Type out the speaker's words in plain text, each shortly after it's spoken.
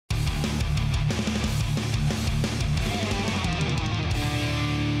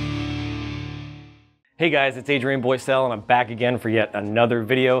Hey guys, it's Adrian Boysel and I'm back again for yet another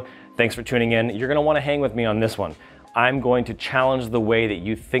video. Thanks for tuning in. You're gonna wanna hang with me on this one. I'm going to challenge the way that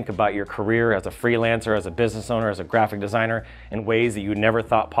you think about your career as a freelancer, as a business owner, as a graphic designer in ways that you never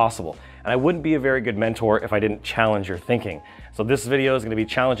thought possible. And I wouldn't be a very good mentor if I didn't challenge your thinking. So this video is gonna be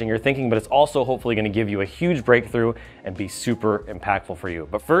challenging your thinking, but it's also hopefully gonna give you a huge breakthrough and be super impactful for you.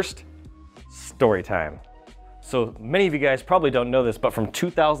 But first, story time. So many of you guys probably don't know this, but from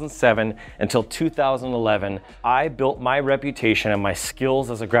 2007 until 2011, I built my reputation and my skills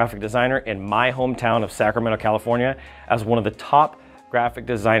as a graphic designer in my hometown of Sacramento, California, as one of the top graphic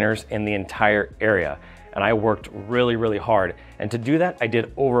designers in the entire area. And I worked really, really hard. And to do that, I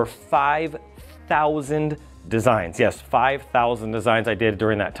did over 5,000 designs. Yes, 5,000 designs I did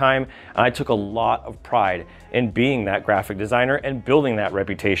during that time. And I took a lot of pride in being that graphic designer and building that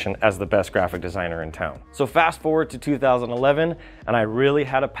reputation as the best graphic designer in town. So fast forward to 2011, and I really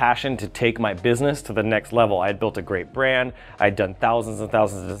had a passion to take my business to the next level. I had built a great brand. I had done thousands and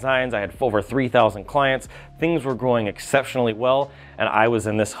thousands of designs. I had over 3,000 clients. Things were growing exceptionally well, and I was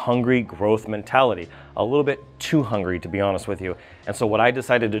in this hungry growth mentality, a little bit too hungry, to be honest with you. And so what I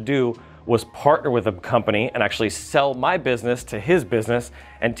decided to do was partner with a company and actually sell my business to his business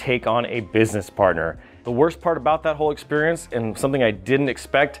and take on a business partner. The worst part about that whole experience, and something I didn't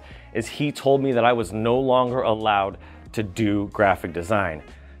expect, is he told me that I was no longer allowed to do graphic design.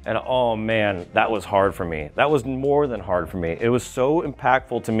 And oh man, that was hard for me. That was more than hard for me. It was so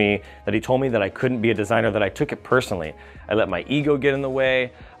impactful to me that he told me that I couldn't be a designer that I took it personally. I let my ego get in the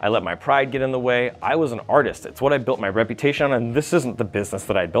way. I let my pride get in the way. I was an artist. It's what I built my reputation on, and this isn't the business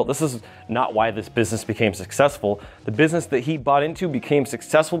that I built. This is not why this business became successful. The business that he bought into became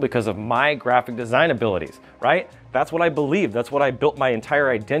successful because of my graphic design abilities, right? That's what I believed. That's what I built my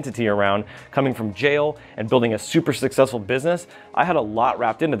entire identity around, coming from jail and building a super successful business. I had a lot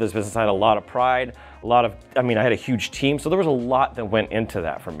wrapped into this business. I had a lot of pride, I had a huge team. So there was a lot that went into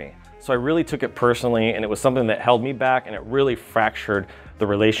that for me. So I really took it personally, and it was something that held me back, and it really fractured the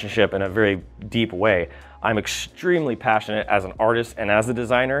relationship in a very deep way. I'm extremely passionate as an artist and as a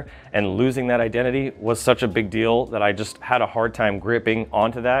designer, and losing that identity was such a big deal that I just had a hard time gripping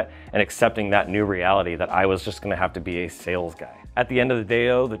onto that and accepting that new reality that I was just gonna have to be a sales guy. At the end of the day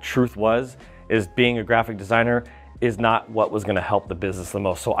though, the truth is being a graphic designer is not what was gonna help the business the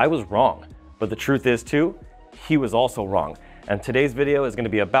most. So I was wrong, but the truth is too, he was also wrong. And today's video is gonna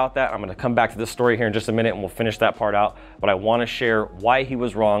be about that. I'm gonna come back to this story here in just a minute and we'll finish that part out. But I wanna share why he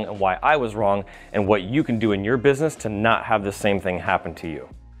was wrong and why I was wrong and what you can do in your business to not have the same thing happen to you.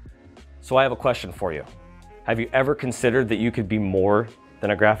 So I have a question for you. Have you ever considered that you could be more than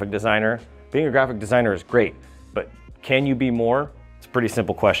a graphic designer? Being a graphic designer is great, but can you be more? It's a pretty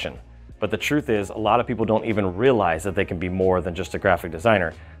simple question. But the truth is, a lot of people don't even realize that they can be more than just a graphic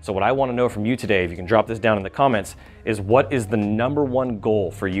designer. So what I want to know from you today, if you can drop this down in the comments, is what is the #1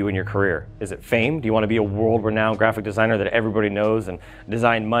 goal for you in your career? Is it fame? Do you want to be a world-renowned graphic designer that everybody knows and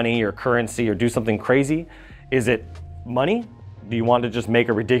design money or currency or do something crazy? Is it money? Do you want to just make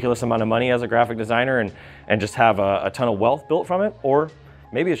a ridiculous amount of money as a graphic designer and just have a ton of wealth built from it? Or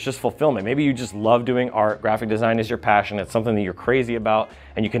maybe it's just fulfillment. Maybe you just love doing art. Graphic design is your passion. It's something that you're crazy about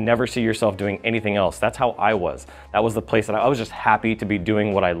and you can never see yourself doing anything else. That's how I was. That was the place that I was just happy to be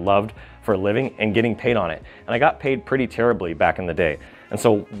doing what I loved for a living and getting paid on it. And I got paid pretty terribly back in the day. And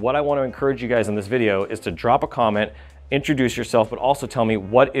so what I want to encourage you guys in this video is to drop a comment, introduce yourself, but also tell me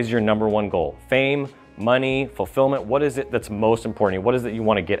what is your #1 goal? Fame, money, fulfillment, what is it that's most important? What is it you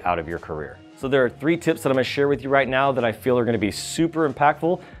want to get out of your career? So there are 3 tips that I'm going to share with you right now that I feel are going to be super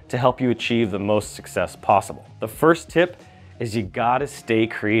impactful to help you achieve the most success possible. The first tip is you got to stay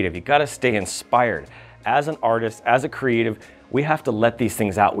creative. You got to stay inspired. As an artist, as a creative, we have to let these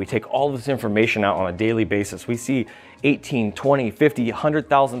things out. We take all this information out on a daily basis. We see 18, 20, 50,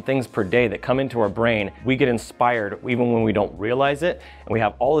 100,000 things per day that come into our brain. We get inspired even when we don't realize it. And we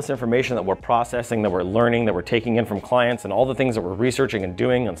have all this information that we're processing, that we're learning, that we're taking in from clients and all the things that we're researching and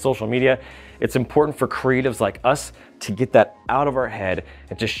doing on social media. It's important for creatives like us to get that out of our head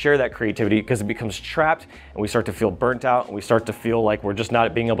and to share that creativity, because it becomes trapped and we start to feel burnt out and we start to feel like we're just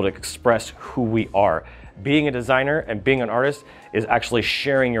not being able to express who we are. Being a designer and being an artist is actually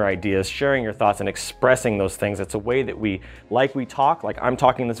sharing your ideas, sharing your thoughts and expressing those things. It's a way that we talk, like I'm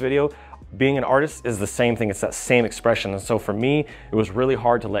talking in this video. Being an artist is the same thing. It's that same expression. And so for me, it was really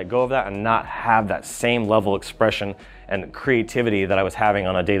hard to let go of that and not have that same level of expression and creativity that I was having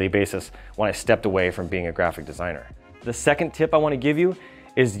on a daily basis when I stepped away from being a graphic designer. The second tip I want to give you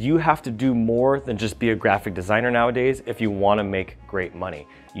is you have to do more than just be a graphic designer nowadays if you want to make great money.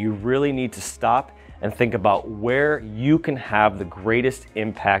 You really need to stop and think about where you can have the greatest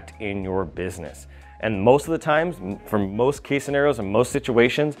impact in your business. And most of the times, for most case scenarios and most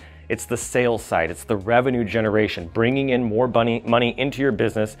situations, it's the sales side, it's the revenue generation. Bringing in more money into your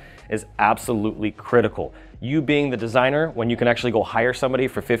business is absolutely critical. You being the designer, when you can actually go hire somebody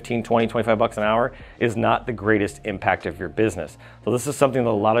for 15, 20, 25 bucks an hour, is not the greatest impact of your business. So this is something that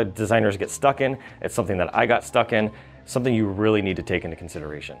a lot of designers get stuck in. It's something that I got stuck in, something you really need to take into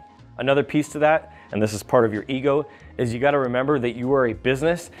consideration. Another piece to that, and this is part of your ego, is you got to remember that you are a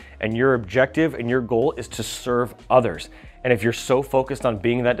business and your objective and your goal is to serve others. And if you're so focused on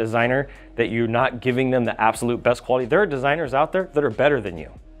being that designer that you're not giving them the absolute best quality, there are designers out there that are better than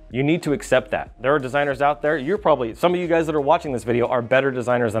you. You need to accept that. There are designers out there, some of you guys that are watching this video are better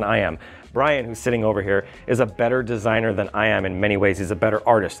designers than I am. Brian, who's sitting over here, is a better designer than I am in many ways. He's a better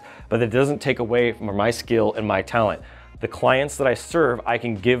artist, but that doesn't take away from my skill and my talent. The clients that I serve, I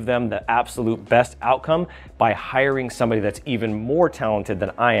can give them the absolute best outcome by hiring somebody that's even more talented than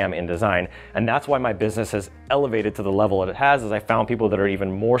I am in design. And that's why my business has elevated to the level that it has, is I found people that are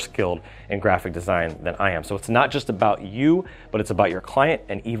even more skilled in graphic design than I am. So it's not just about you, but it's about your client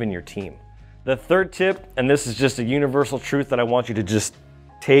and even your team. The third tip, and this is just a universal truth that I want you to just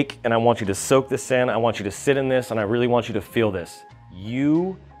take, and I want you to soak this in, I want you to sit in this, and I really want you to feel this.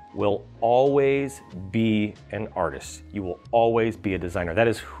 You will always be an artist. You will always be a designer. That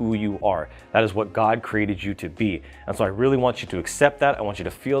is who you are. That is what God created you to be. And so I really want you to accept that. I want you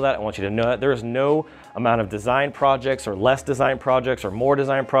to feel that. I want you to know that there is no amount of design projects or less design projects or more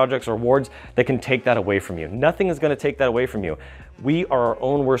design projects or awards that can take that away from you. Nothing is going to take that away from you. We are our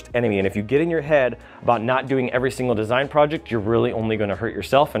own worst enemy. And if you get in your head about not doing every single design project, you're really only going to hurt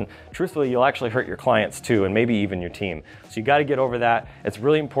yourself. And truthfully, you'll actually hurt your clients too, and maybe even your team. So you got to get over that. It's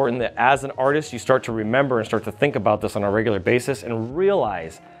really important that as an artist, you start to remember and start to think about this on a regular basis and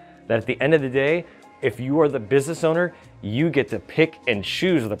realize that at the end of the day, if you are the business owner, you get to pick and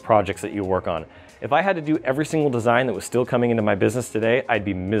choose the projects that you work on. If I had to do every single design that was still coming into my business today, I'd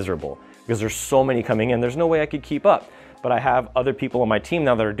be miserable because there's so many coming in. There's no way I could keep up. But I have other people on my team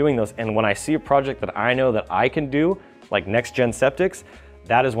now that are doing those. And when I see a project that I know that I can do, like next gen septics,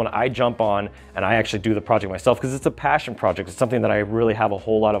 that is when I jump on and I actually do the project myself, because it's a passion project. It's something that I really have a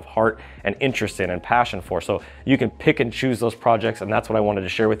whole lot of heart and interest in and passion for. So you can pick and choose those projects, and that's what I wanted to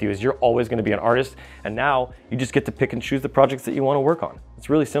share with you, is you're always going to be an artist, and now you just get to pick and choose the projects that you want to work on. It's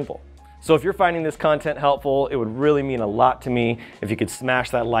really simple. So if you're finding this content helpful, it would really mean a lot to me if you could smash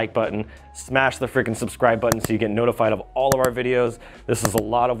that like button, smash the freaking subscribe button so you get notified of all of our videos. This is a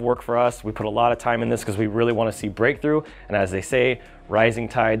lot of work for us. We put a lot of time in this because we really want to see breakthrough. And as they say, rising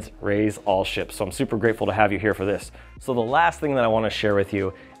tides raise all ships. So I'm super grateful to have you here for this. So the last thing that I want to share with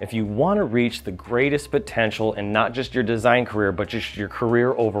you, if you want to reach the greatest potential in not just your design career, but just your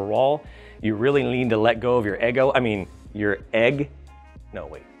career overall, you really need to let go of your ego.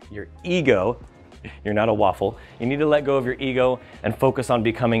 Your ego. You're not a waffle. You need to let go of your ego and focus on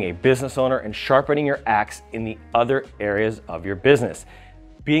becoming a business owner and sharpening your axe in the other areas of your business.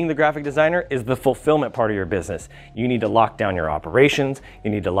 Being the graphic designer is the fulfillment part of your business. You need to lock down your operations. You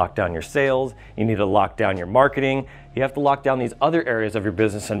need to lock down your sales. You need to lock down your marketing. You have to lock down these other areas of your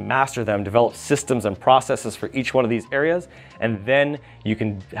business and master them, develop systems and processes for each one of these areas. And then you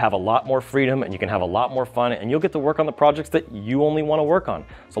can have a lot more freedom and you can have a lot more fun, and you'll get to work on the projects that you only want to work on.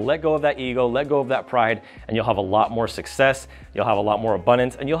 So let go of that ego, let go of that pride, and you'll have a lot more success. You'll have a lot more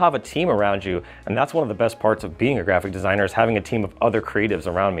abundance, and you'll have a team around you. And that's one of the best parts of being a graphic designer, is having a team of other creatives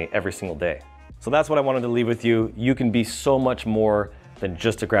around me every single day. So that's what I wanted to leave with you. You can be so much more than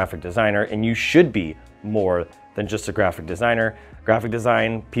just a graphic designer, and you should be more than just a graphic designer. Graphic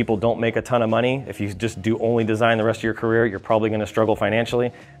design, people don't make a ton of money. If you just do only design the rest of your career, you're probably gonna struggle financially,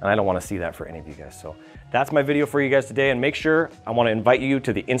 and I don't wanna see that for any of you guys. So that's my video for you guys today, and make sure, I wanna invite you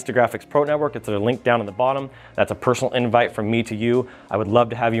to the Instagraphics Pro Network. It's a link down in the bottom. That's a personal invite from me to you. I would love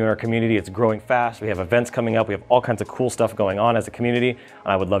to have you in our community. It's growing fast. We have events coming up. We have all kinds of cool stuff going on as a community, and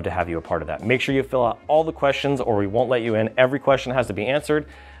I would love to have you a part of that. Make sure you fill out all the questions or we won't let you in. Every question has to be answered,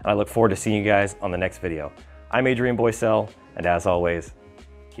 and I look forward to seeing you guys on the next video. I'm Adrian Boysel, and as always,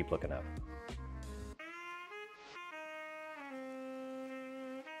 keep looking up.